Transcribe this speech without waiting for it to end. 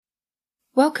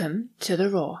Welcome to The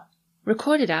Roar,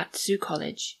 recorded at Sioux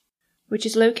College, which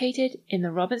is located in the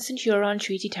Robinson-Huron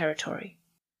Treaty Territory.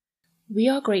 We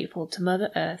are grateful to Mother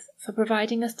Earth for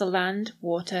providing us the land,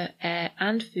 water, air,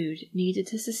 and food needed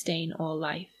to sustain all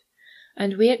life,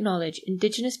 and we acknowledge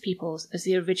Indigenous peoples as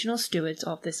the original stewards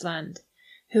of this land,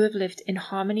 who have lived in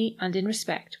harmony and in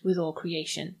respect with all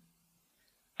creation.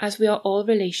 As we are all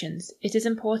relations, it is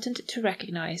important to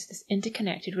recognize this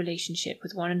interconnected relationship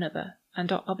with one another and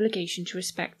our obligation to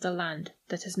respect the land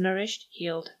that has nourished,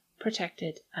 healed,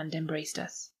 protected, and embraced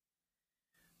us.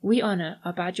 We honor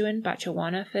our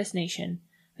Bajuan-Batchewana First Nation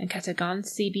and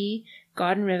Katagan-Sebi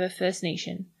Garden River First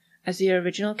Nation as the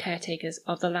original caretakers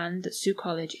of the land that Sioux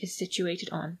College is situated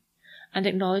on, and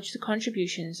acknowledge the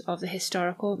contributions of the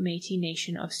historical Métis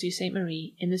Nation of Sault Ste.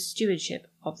 Marie in the stewardship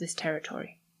of this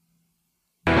territory.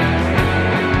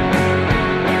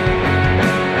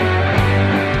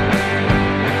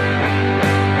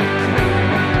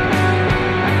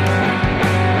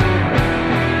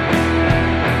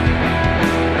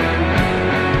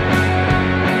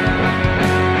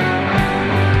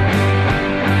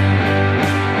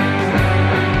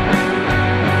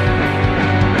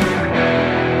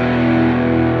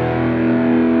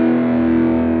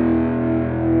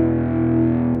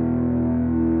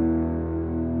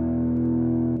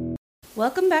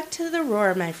 Welcome back to The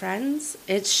Roar, my friends.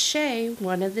 It's Shay,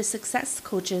 one of the success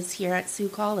coaches here at Sioux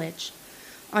College.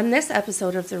 On this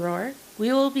episode of The Roar,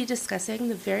 we will be discussing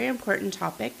the very important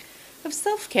topic of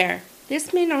self-care.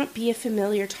 This may not be a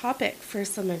familiar topic for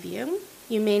some of you.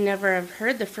 You may never have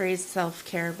heard the phrase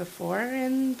self-care before,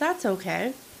 and that's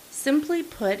okay. Simply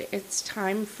put, it's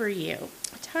time for you.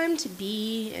 Time to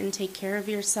be and take care of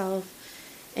yourself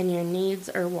and your needs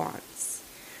or wants.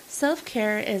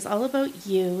 Self-care is all about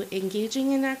you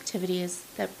engaging in activities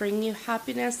that bring you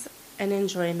happiness and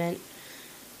enjoyment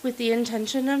with the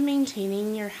intention of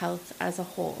maintaining your health as a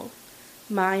whole,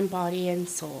 mind, body, and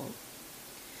soul.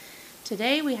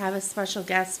 Today we have a special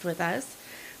guest with us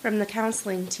from the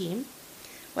counseling team.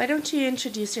 Why don't you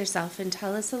introduce yourself and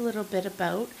tell us a little bit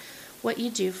about what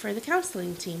you do for the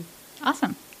counseling team?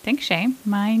 Awesome. Thanks, Shay.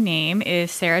 My name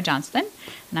is Sarah Johnston,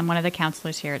 and I'm one of the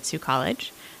counselors here at Sioux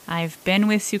College. I've been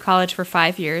with Sioux College for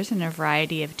 5 years in a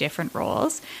variety of different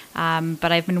roles,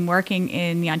 but I've been working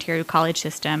in the Ontario college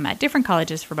system at different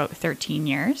colleges for about 13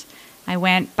 years. I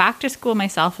went back to school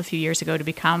myself a few years ago to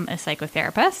become a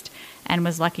psychotherapist and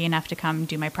was lucky enough to come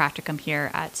do my practicum here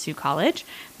at Sioux College,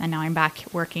 and now I'm back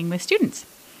working with students.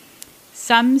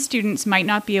 Some students might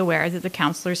not be aware that the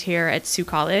counselors here at Sioux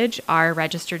College are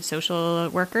registered social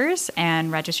workers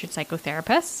and registered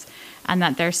psychotherapists, and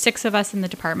that there's 6 of us in the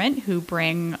department who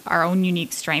bring our own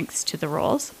unique strengths to the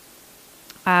roles.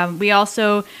 We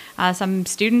also, some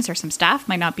students or some staff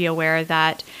might not be aware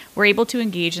that we're able to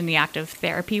engage in the active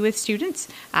therapy with students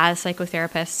as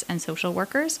psychotherapists and social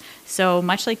workers. So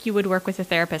much like you would work with a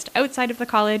therapist outside of the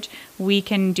college, we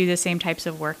can do the same types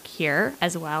of work here,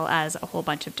 as well as a whole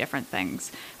bunch of different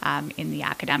things in the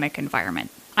academic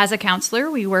environment. As a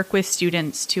counselor, we work with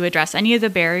students to address any of the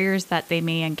barriers that they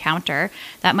may encounter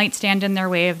that might stand in their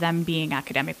way of them being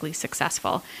academically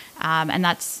successful. And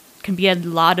that's can be a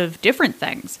lot of different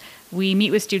things. We meet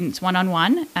with students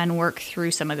one-on-one and work through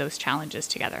some of those challenges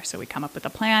together. So we come up with a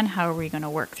plan. How are we going to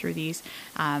work through these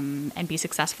and be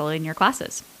successful in your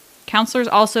classes? Counselors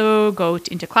also go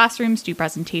into classrooms, do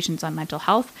presentations on mental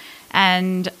health,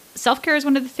 and self-care is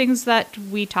one of the things that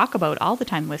we talk about all the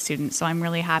time with students. So I'm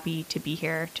really happy to be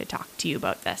here to talk to you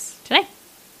about this today.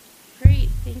 Great.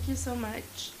 Thank you so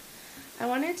much. I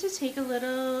wanted to take a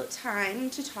little time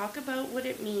to talk about what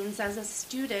it means as a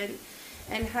student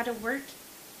and how to work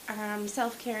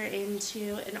self-care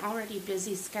into an already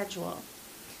busy schedule.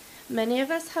 Many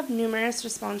of us have numerous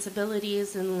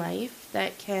responsibilities in life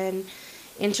that can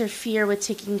interfere with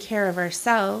taking care of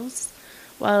ourselves,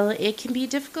 while it can be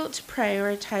difficult to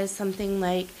prioritize something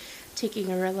like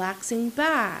taking a relaxing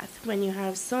bath when you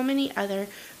have so many other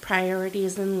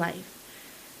priorities in life.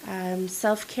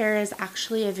 Self-care is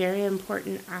actually a very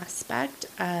important aspect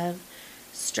of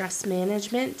stress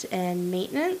management and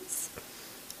maintenance.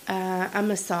 A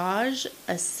massage,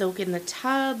 a soak in the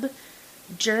tub,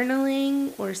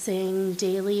 journaling, or saying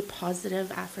daily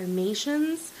positive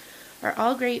affirmations are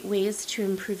all great ways to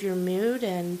improve your mood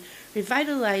and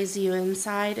revitalize you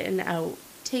inside and out.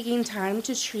 Taking time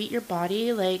to treat your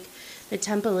body like the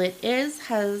temple it is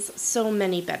has so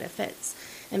many benefits.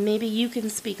 And maybe you can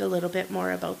speak a little bit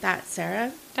more about that,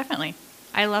 Sarah. Definitely.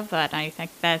 I love that. I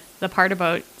think that the part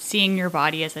about seeing your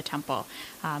body as a temple,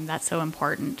 that's so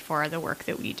important for the work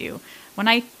that we do. When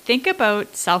I think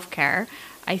about self-care,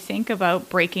 I think about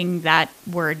breaking that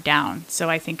word down. So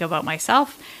I think about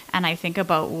myself and I think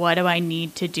about what do I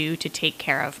need to do to take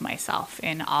care of myself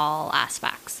in all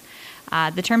aspects.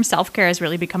 The term self-care has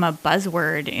really become a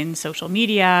buzzword in social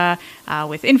media,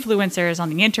 with influencers on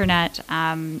the internet.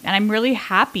 And I'm really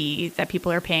happy that people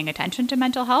are paying attention to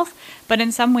mental health. But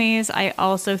in some ways, I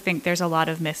also think there's a lot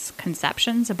of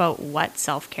misconceptions about what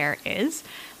self-care is.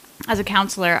 As a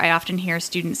counselor, I often hear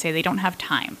students say they don't have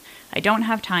time. I don't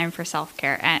have time for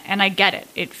self-care. And I get it.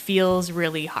 It feels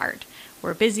really hard.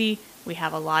 We're busy. We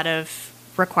have a lot of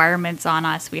requirements on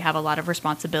us. We have a lot of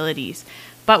responsibilities.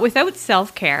 But without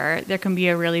self-care, there can be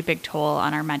a really big toll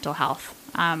on our mental health.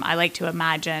 I like to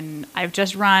imagine I've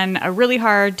just run a really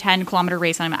hard 10-kilometer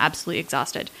race and I'm absolutely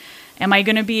exhausted. Am I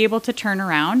going to be able to turn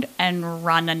around and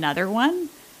run another one?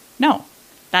 No,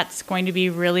 that's going to be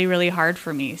really, really hard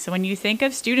for me. So when you think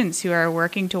of students who are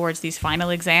working towards these final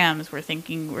exams, we're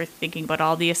thinking about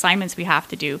all the assignments we have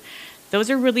to do. Those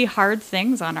are really hard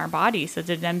things on our body. So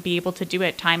to then be able to do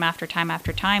it time after time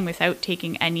after time without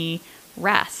taking any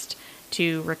rest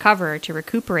to recover, to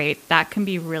recuperate, that can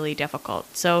be really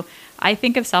difficult. So I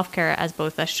think of self-care as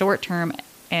both a short-term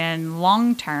and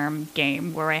long-term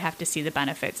game where I have to see the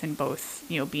benefits in both,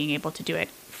 being able to do it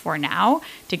for now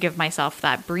to give myself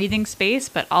that breathing space,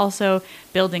 but also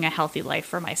building a healthy life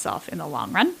for myself in the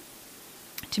long run.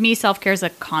 To me, self-care is a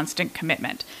constant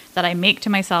commitment that I make to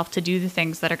myself to do the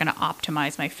things that are going to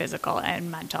optimize my physical and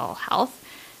mental health.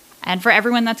 And for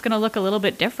everyone, that's going to look a little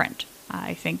bit different.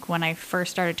 I think when I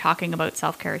first started talking about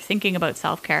self-care, thinking about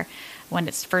self-care, when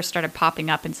it first started popping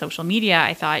up in social media,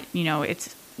 I thought,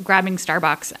 it's grabbing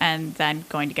Starbucks and then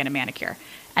going to get a manicure.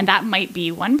 And that might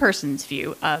be one person's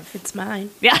view of... It's mine.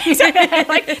 Yeah,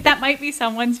 like that might be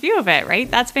someone's view of it, right?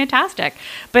 That's fantastic.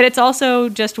 But it's also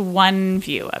just one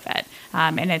view of it.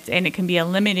 And it can be a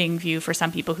limiting view for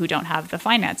some people who don't have the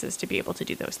finances to be able to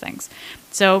do those things.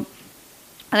 So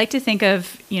I like to think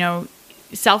of,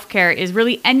 self-care is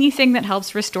really anything that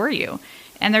helps restore you.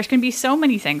 And there's going to be so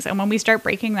many things. And when we start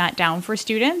breaking that down for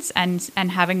students and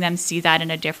having them see that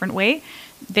in a different way,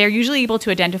 they're usually able to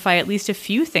identify at least a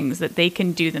few things that they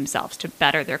can do themselves to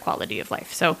better their quality of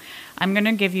life. So I'm going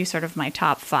to give you sort of my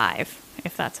top 5,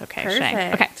 if that's okay, Perfect.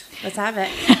 Shay. Okay. Let's have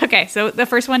it. Okay, so the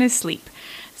first one is sleep.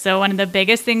 So one of the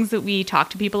biggest things that we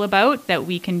talk to people about that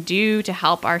we can do to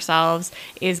help ourselves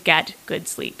is get good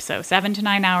sleep. So 7 to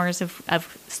 9 hours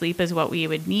of sleep is what we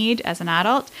would need as an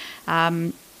adult.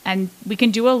 And we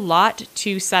can do a lot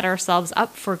to set ourselves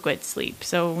up for good sleep.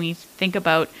 So when we think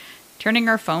about turning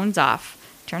our phones off,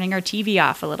 turning our TV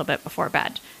off a little bit before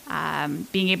bed,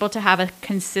 being able to have a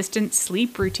consistent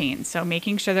sleep routine. So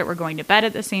making sure that we're going to bed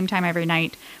at the same time every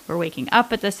night, we're waking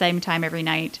up at the same time every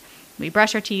night, we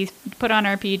brush our teeth, put on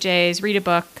our PJs, read a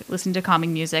book, listen to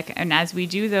calming music. And as we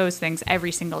do those things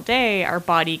every single day, our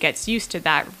body gets used to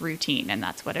that routine. And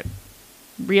that's what it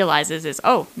realizes is,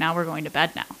 oh, now we're going to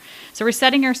bed now. So we're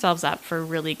setting ourselves up for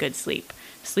really good sleep.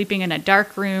 Sleeping in a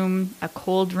dark room, a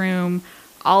cold room,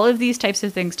 all of these types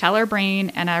of things tell our brain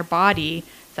and our body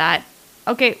that,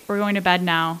 okay, we're going to bed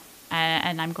now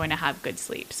and I'm going to have good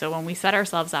sleep. So when we set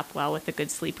ourselves up well with a good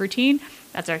sleep routine,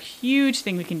 that's a huge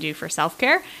thing we can do for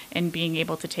self-care and being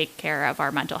able to take care of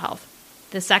our mental health.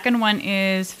 The second one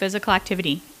is physical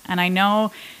activity. And I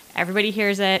know everybody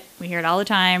hears it. We hear it all the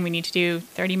time. We need to do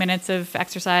 30 minutes of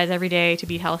exercise every day to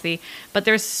be healthy. But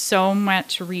there's so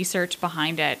much research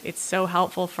behind it. It's so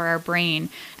helpful for our brain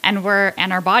and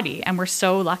our body. And we're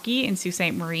so lucky in Sault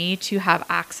Ste. Marie to have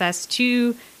access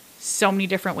to so many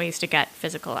different ways to get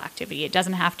physical activity. It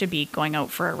doesn't have to be going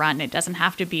out for a run. It doesn't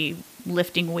have to be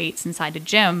lifting weights inside a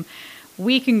gym.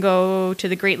 We can go to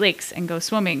the Great Lakes and go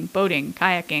swimming, boating,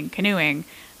 kayaking, canoeing.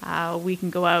 We can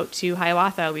go out to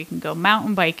Hiawatha. We can go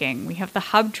mountain biking. We have the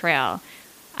Hub Trail.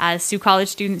 As Sault College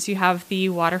students, you have the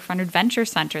Waterfront Adventure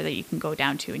Center that you can go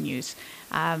down to and use.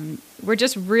 We're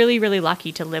just really, really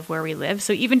lucky to live where we live.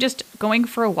 So even just going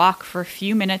for a walk for a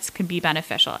few minutes can be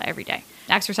beneficial every day.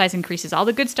 Exercise increases all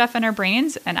the good stuff in our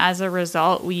brains. And as a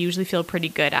result, we usually feel pretty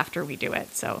good after we do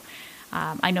it. So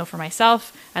I know for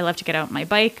myself, I love to get out on my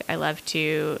bike. I love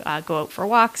to go out for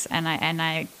walks. And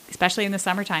I, especially in the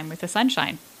summertime with the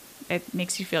sunshine, it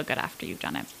makes you feel good after you've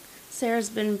done it. Sarah's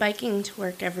been biking to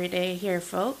work every day here,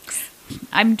 folks.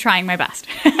 I'm trying my best.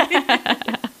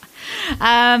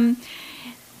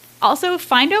 Also,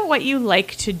 find out what you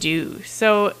like to do.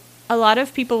 So a lot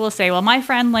of people will say, well, my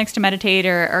friend likes to meditate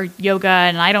or yoga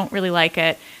and I don't really like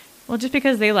it. Well, just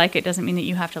because they like it doesn't mean that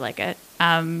you have to like it.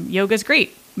 Yoga is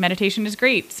great. Meditation is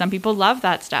great. Some people love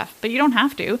that stuff, but you don't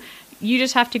have to. You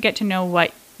just have to get to know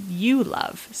what you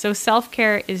love. So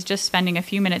self-care is just spending a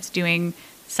few minutes doing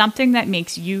something that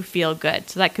makes you feel good.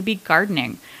 So that could be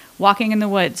gardening, walking in the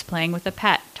woods, playing with a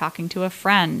pet, talking to a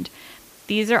friend.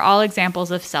 These are all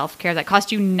examples of self-care that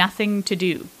cost you nothing to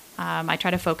do. I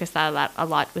try to focus that a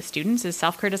lot with students, is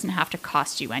self-care doesn't have to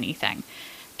cost you anything.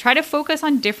 Try to focus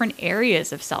on different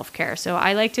areas of self-care. So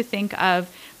I like to think of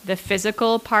the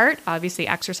physical part. Obviously,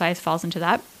 exercise falls into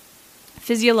that.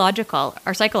 Physiological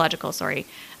or psychological, sorry.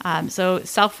 So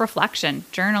self-reflection,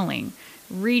 journaling,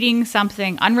 reading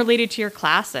something unrelated to your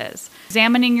classes,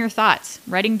 examining your thoughts,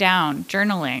 writing down,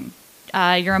 journaling,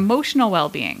 your emotional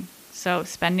well-being. So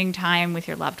spending time with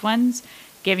your loved ones,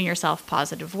 giving yourself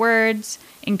positive words,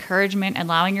 encouragement,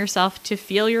 allowing yourself to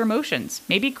feel your emotions,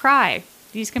 maybe cry.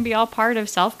 These can be all part of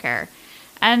self-care.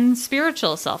 And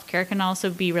spiritual self-care can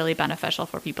also be really beneficial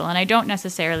for people. And I don't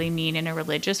necessarily mean in a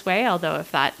religious way, although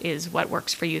if that is what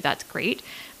works for you, that's great.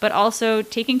 But also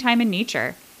taking time in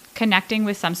nature, connecting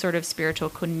with some sort of spiritual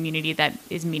community that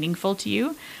is meaningful to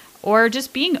you, or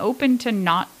just being open to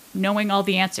not knowing all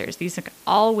the answers. These are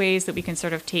all ways that we can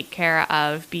sort of take care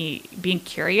of being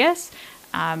curious,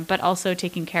 but also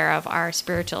taking care of our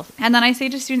spiritual. And then I say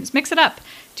to students, mix it up.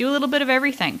 Do a little bit of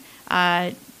everything.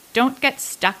 Don't get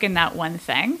stuck in that one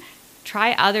thing.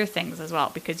 Try other things as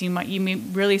well, because you may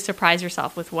really surprise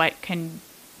yourself with what can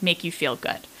make you feel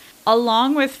good.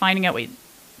 Along with finding out what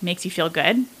makes you feel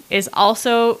good is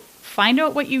also find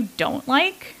out what you don't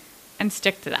like and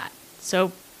stick to that.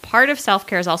 So part of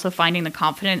self-care is also finding the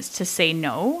confidence to say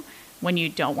no when you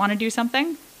don't want to do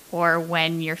something, or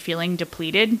when you're feeling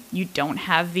depleted, you don't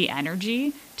have the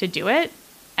energy to do it,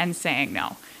 and saying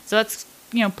no. So that's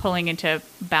pulling into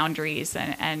boundaries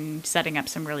and setting up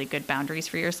some really good boundaries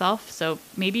for yourself. So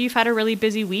maybe you've had a really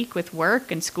busy week with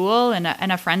work and school and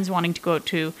a friend's wanting to go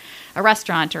to a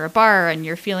restaurant or a bar, and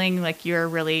you're feeling like you're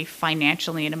really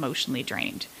financially and emotionally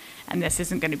drained. And this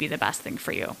isn't going to be the best thing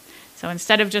for you. So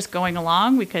instead of just going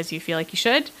along because you feel like you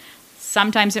should,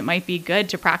 sometimes it might be good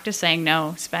to practice saying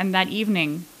no. Spend that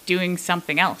evening doing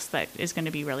something else that is going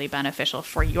to be really beneficial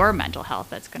for your mental health,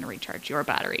 that's going to recharge your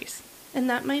batteries. And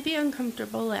that might be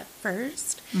uncomfortable at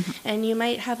first, and you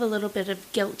might have a little bit of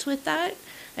guilt with that,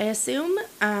 I assume.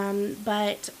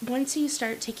 But once you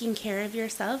start taking care of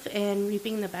yourself and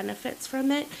reaping the benefits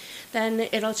from it, then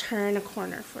it'll turn a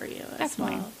corner for you as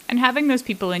well. And having those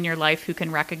people in your life who can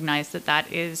recognize that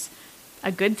that is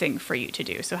a good thing for you to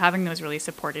do. So having those really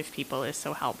supportive people is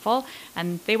so helpful,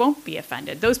 and they won't be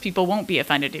offended. Those people won't be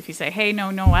offended if you say, hey,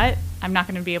 no, know what? I'm not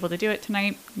going to be able to do it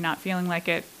tonight. I'm not feeling like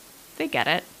it. They get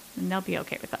it. And they'll be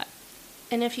okay with that.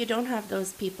 And if you don't have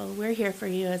those people, we're here for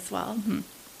you as well.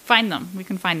 Find them. We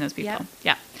can find those people.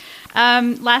 Yeah.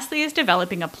 Lastly is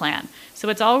developing a plan. So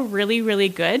it's all really, really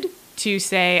good to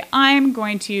say, I'm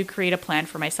going to create a plan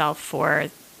for myself for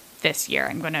this year.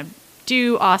 I'm going to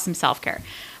do awesome self-care.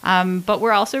 But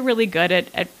we're also really good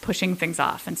at pushing things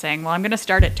off and saying, well, I'm going to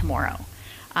start it tomorrow.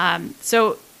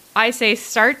 So I say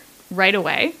start right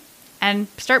away. And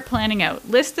start planning out.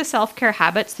 List the self-care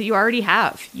habits that you already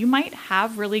have. You might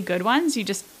have really good ones. You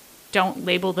just don't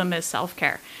label them as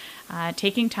self-care.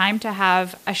 Taking time to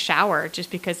have a shower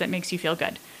just because that makes you feel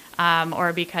good.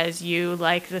 Or because you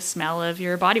like the smell of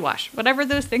your body wash. Whatever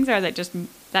those things are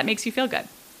that makes you feel good.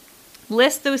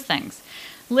 List those things.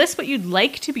 List what you'd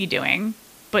like to be doing,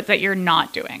 but that you're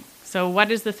not doing. So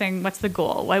what's the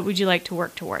goal? What would you like to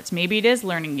work towards? Maybe it is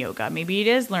learning yoga. Maybe it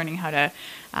is learning how to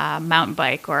mountain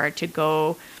bike, or to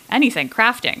go anything,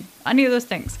 crafting, any of those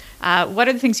things. What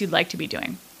are the things you'd like to be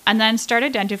doing? And then start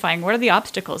identifying what are the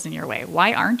obstacles in your way.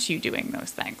 Why aren't you doing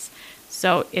those things?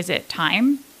 So is it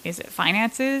time? Is it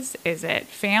finances? Is it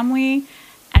family?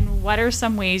 And what are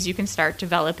some ways you can start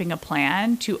developing a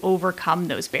plan to overcome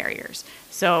those barriers?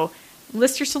 So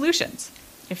list your solutions.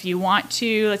 If you want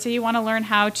to, let's say you want to learn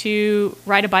how to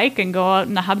ride a bike and go out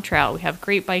in the hub trail. We have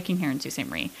great biking here in Sault Ste.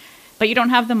 Marie, but you don't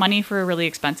have the money for a really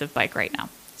expensive bike right now.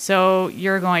 So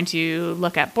you're going to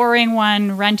look at borrowing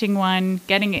one, renting one,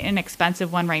 getting an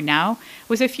inexpensive one right now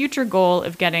with a future goal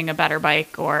of getting a better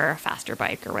bike or a faster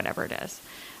bike or whatever it is.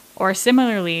 Or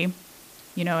similarly,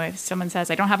 if someone says,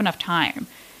 I don't have enough time,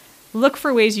 look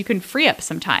for ways you can free up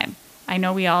some time. I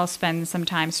know we all spend some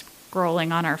time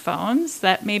scrolling on our phones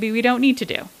that maybe we don't need to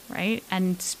do, right?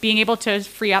 And being able to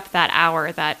free up that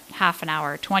hour, that half an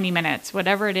hour, 20 minutes,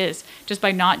 whatever it is, just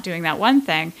by not doing that one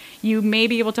thing, you may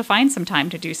be able to find some time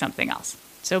to do something else.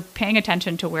 So paying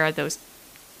attention to where those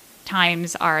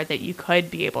times are that you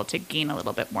could be able to gain a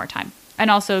little bit more time.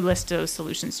 And also list those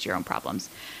solutions to your own problems.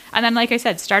 And then, like I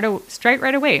said, start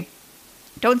right away.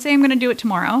 Don't say I'm going to do it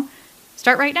tomorrow.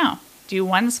 Start right now. Do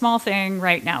one small thing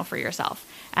right now for yourself.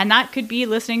 And that could be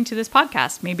listening to this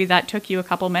podcast. Maybe that took you a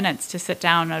couple minutes to sit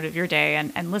down out of your day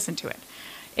and listen to it.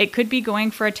 It could be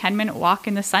going for a 10-minute walk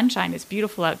in the sunshine. It's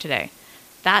beautiful out today.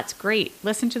 That's great.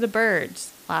 Listen to the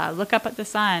birds. Look up at the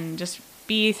sun. Just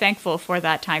be thankful for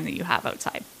that time that you have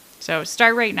outside. So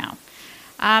start right now.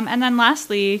 And then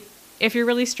lastly, if you're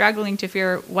really struggling to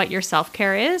figure what your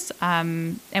self-care is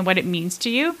and what it means to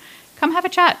you, come have a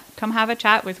chat. Come have a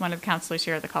chat with one of the counselors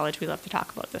here at the college. We love to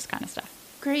talk about this kind of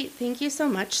stuff. Great. Thank you so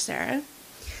much, Sarah.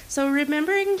 So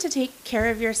remembering to take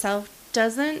care of yourself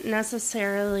doesn't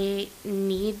necessarily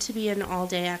need to be an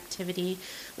all-day activity,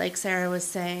 like Sarah was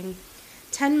saying.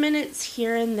 10 minutes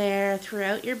here and there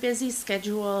throughout your busy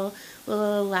schedule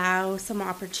will allow some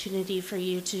opportunity for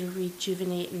you to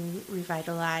rejuvenate and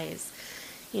revitalize.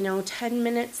 10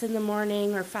 minutes in the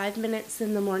morning or 5 minutes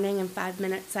in the morning and 5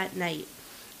 minutes at night.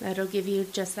 That'll give you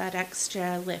just that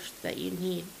extra lift that you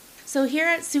need. So here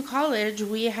at Sioux College,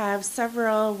 we have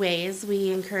several ways we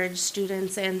encourage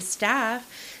students and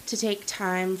staff to take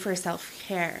time for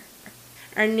self-care.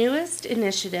 Our newest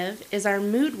initiative is our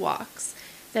mood walks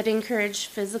that encourage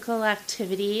physical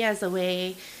activity as a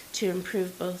way to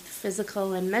improve both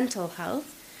physical and mental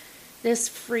health. This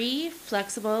free,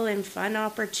 flexible, and fun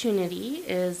opportunity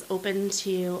is open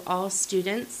to all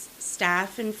students,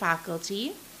 staff, and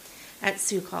faculty at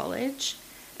Sioux College.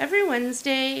 Every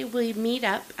Wednesday, we meet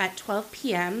up at 12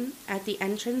 p.m. at the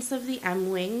entrance of the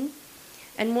M Wing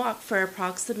and walk for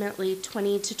approximately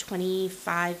 20 to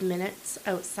 25 minutes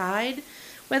outside,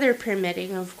 weather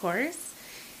permitting, of course.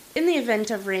 In the event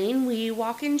of rain, we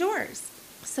walk indoors.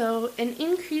 So an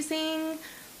increasing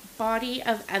body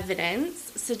of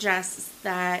evidence suggests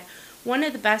that one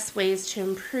of the best ways to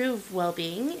improve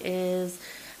well-being is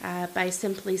by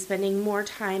simply spending more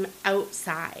time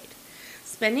outside.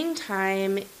 Spending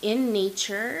time in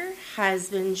nature has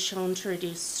been shown to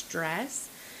reduce stress,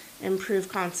 improve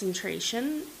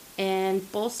concentration,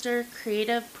 and bolster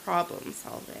creative problem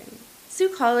solving. Sioux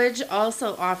College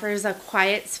also offers a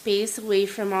quiet space away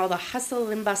from all the hustle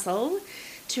and bustle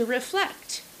to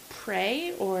reflect,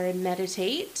 pray, or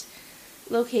meditate.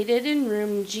 Located in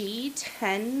room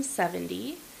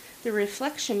G1070, the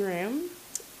reflection room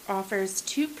offers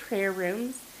 2 prayer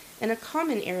rooms and a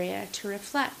common area to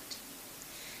reflect.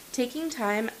 Taking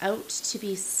time out to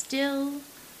be still,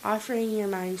 offering your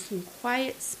mind some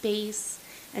quiet space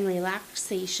and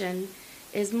relaxation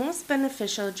is most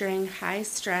beneficial during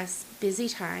high-stress, busy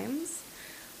times,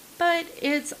 but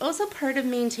it's also part of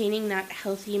maintaining that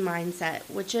healthy mindset,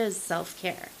 which is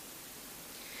self-care.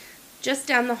 Just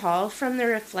down the hall from the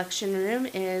reflection room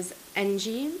is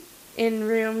NG. In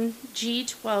room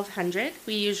G1200,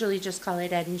 we usually just call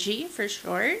it NG for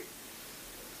short.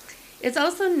 It's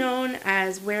also known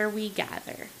as Where We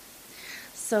Gather.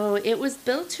 So it was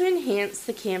built to enhance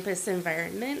the campus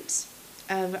environment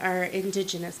of our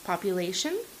Indigenous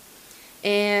population.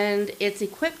 And it's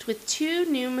equipped with 2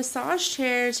 new massage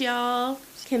chairs, y'all.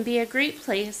 Can be a great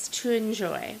place to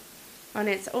enjoy on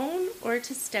its own or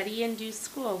to study and do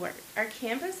schoolwork. Our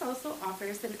campus also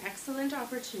offers an excellent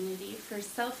opportunity for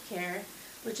self-care,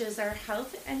 which is our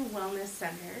Health and Wellness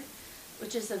Center,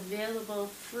 which is available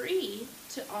free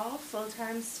to all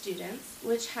full-time students,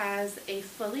 which has a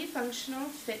fully functional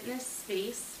fitness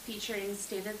space featuring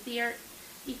state-of-the-art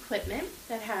equipment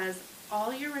that has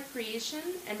all your recreation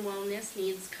and wellness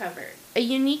needs covered. A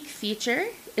unique feature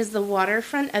is the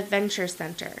Waterfront Adventure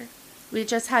Center. We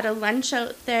just had a lunch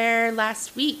out there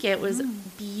last week. It was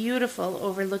beautiful,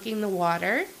 overlooking the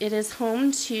water. It is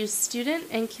home to student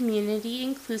and community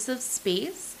inclusive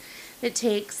space that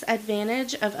takes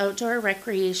advantage of outdoor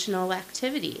recreational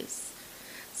activities.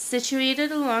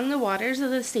 Situated along the waters of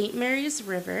the St. Mary's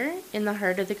River in the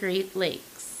heart of the Great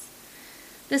Lakes.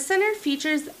 The center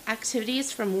features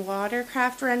activities from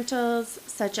watercraft rentals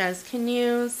such as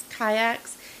canoes,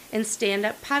 kayaks, and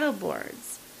stand-up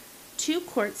paddleboards, 2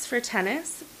 courts for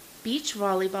tennis, beach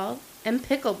volleyball, and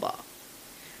pickleball.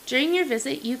 During your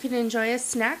visit, you can enjoy a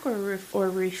snack or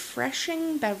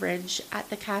refreshing beverage at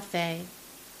the cafe.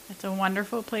 It's a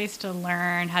wonderful place to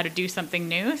learn how to do something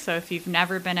new. So if you've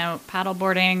never been out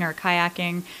paddleboarding or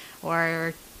kayaking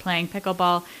or playing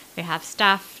pickleball, they have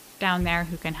staff down there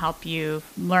who can help you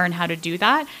learn how to do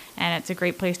that. And it's a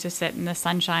great place to sit in the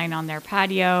sunshine on their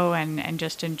patio and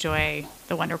just enjoy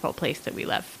the wonderful place that we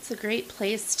live. It's a great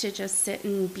place to just sit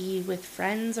and be with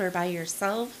friends or by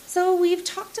yourself. So we've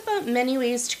talked about many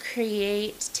ways to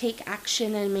create, take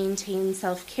action, and maintain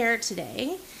self-care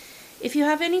today. If you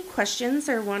have any questions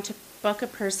or want to book a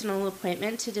personal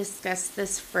appointment to discuss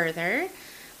this further,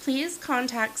 please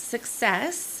contact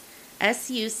Success,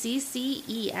 SUCCESS,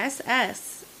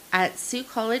 at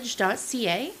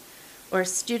siouxcollege.ca or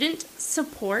student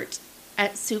support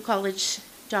at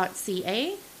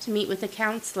siouxcollege.ca to meet with a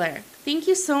counselor. Thank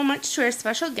you so much to our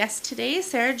special guest today,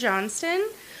 Sarah Johnston,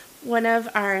 one of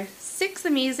our 6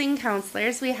 amazing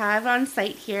counselors we have on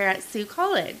site here at Sioux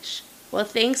College. Well,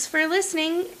 thanks for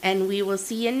listening, and we will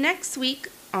see you next week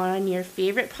on your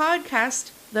favorite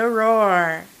podcast, The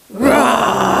Roar.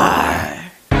 Roar!